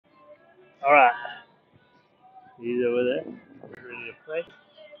All right. He's over there. Ready to play.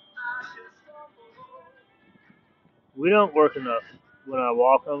 We don't work enough. When I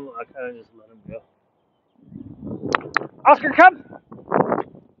walk him, I kind of just let him go. Oscar, come!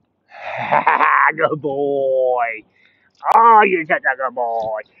 Good boy. Oh, you're such a good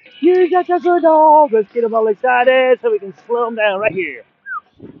boy. You're such a good dog. Let's get him all excited so we can slow him down right here.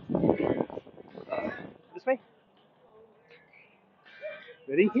 This way.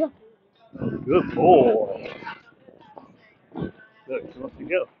 Ready? Here. Good boy. Look, he wants to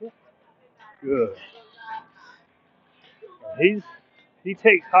go. Good. He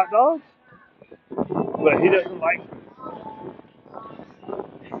takes hot dogs, but he doesn't like.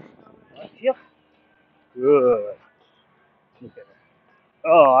 Here. Good. Look at it.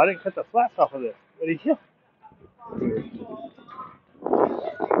 Oh, I didn't cut the flaps off of this. Ready? Here.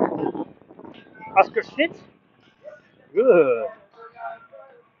 Oscar, sit. Good.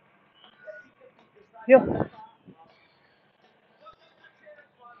 Here.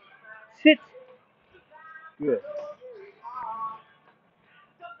 Sit. Good.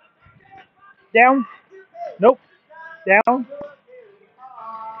 Down. Nope. Down.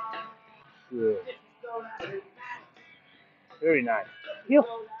 Good. Very nice. Heel.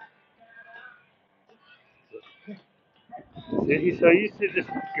 See, he's so used to just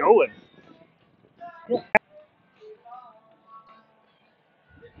going. Good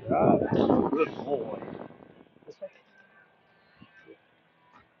boy.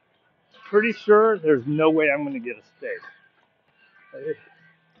 Pretty sure there's no way I'm going to get a steak.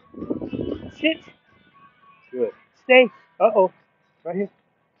 Sit. Good. Stay. Uh-oh. Right here.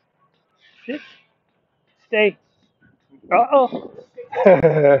 Sit. Stay. Uh-oh.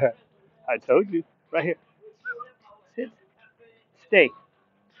 I told you. Right here. Sit. Stay.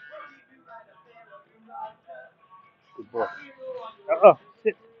 Good boy. Uh-oh.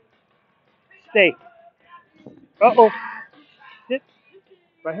 Sit. Stay. Uh-oh. Sit.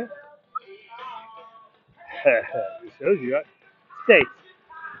 Right here. It shows you, right? Stay.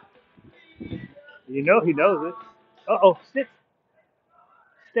 You know he knows it. Uh-oh. Sit.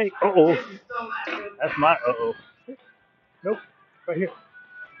 Stay. Uh-oh. That's my uh-oh. Nope. Right here.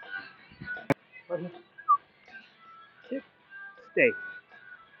 Right here. Sit. Stay.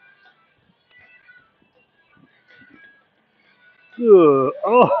 Good.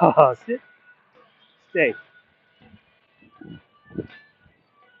 Oh, sit. Stay.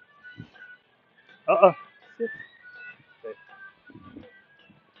 Uh-uh. Sit. Stay.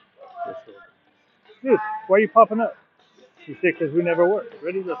 Dude, why are you popping up? You say because we never work.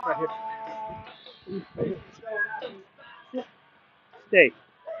 Ready? Look right here. Right here. Sit. Stay.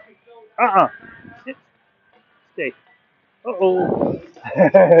 Uh-uh. Sit. Stay. Uh-oh.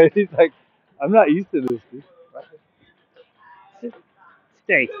 He's like, I'm not used to this, dude. Right here. Sit.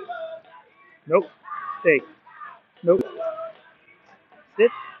 Stay. Nope. Stay. Nope.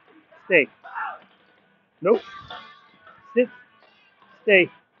 Sit. Stay. Nope. Sit. Stay.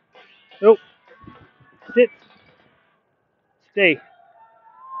 Nope. Sit. Stay.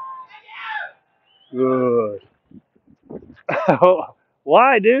 Good.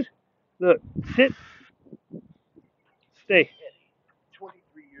 Why, dude? Look. Sit. Stay.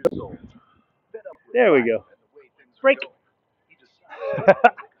 There we go. Break.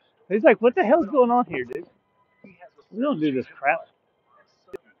 He's like, what the hell's going on here, dude? We don't do this crap.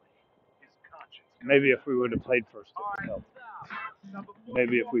 Maybe if we would have played first, it would help.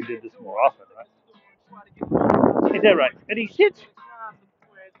 Maybe if we did this more often, right? Is that right? Eddie, sit.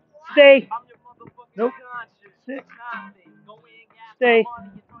 Stay. Nope. Sit. Stay.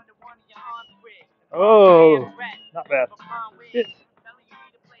 Oh, not bad. Sit.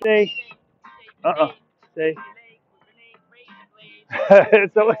 Stay. Uh-uh. Stay.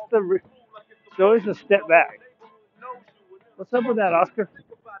 It's always a step back. What's up with that, Oscar?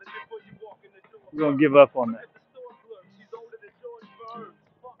 We're gonna give up on that.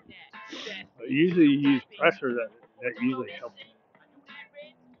 Usually you use pressure that usually helps.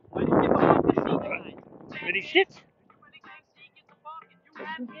 Ready, sit.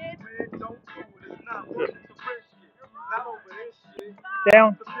 Good.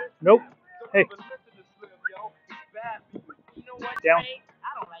 Down. Nope. Hey. Down.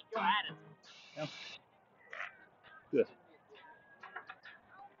 Down. Good.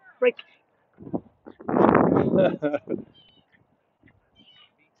 Break.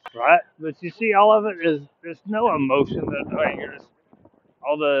 Right? But you see, all of it is there's no emotion that right here.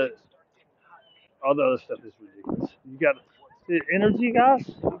 All the other stuff is ridiculous. You got the energy, guys.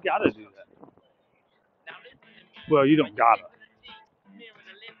 You gotta do that. Well, you don't gotta.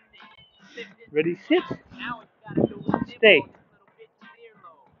 Ready? Sit. Stay.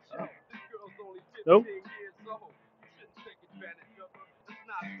 Nope.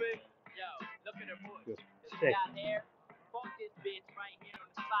 Good. Stay.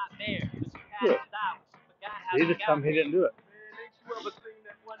 Good. See, this time he didn't do it.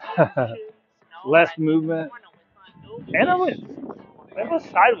 Less movement. And I went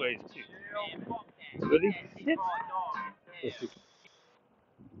sideways too. But he sits. Let's see.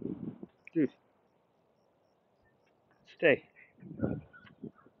 Dude. Stay.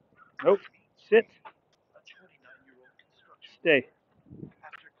 Nope. Sit. Stay.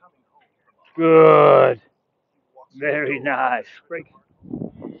 Good. Very nice. Break.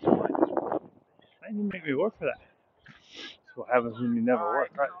 Why didn't you make me work for that? That's what happens when you never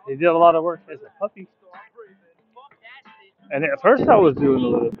work, right? He did a lot of work as a puppy. And at first I was doing a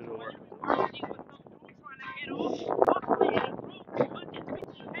little bit of work.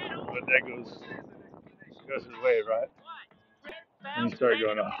 But that goes his way, right? And you start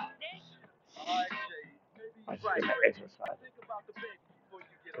going, oh, I just gonna exercise.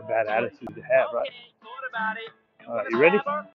 It's a bad attitude to have, right? Alright, you ready?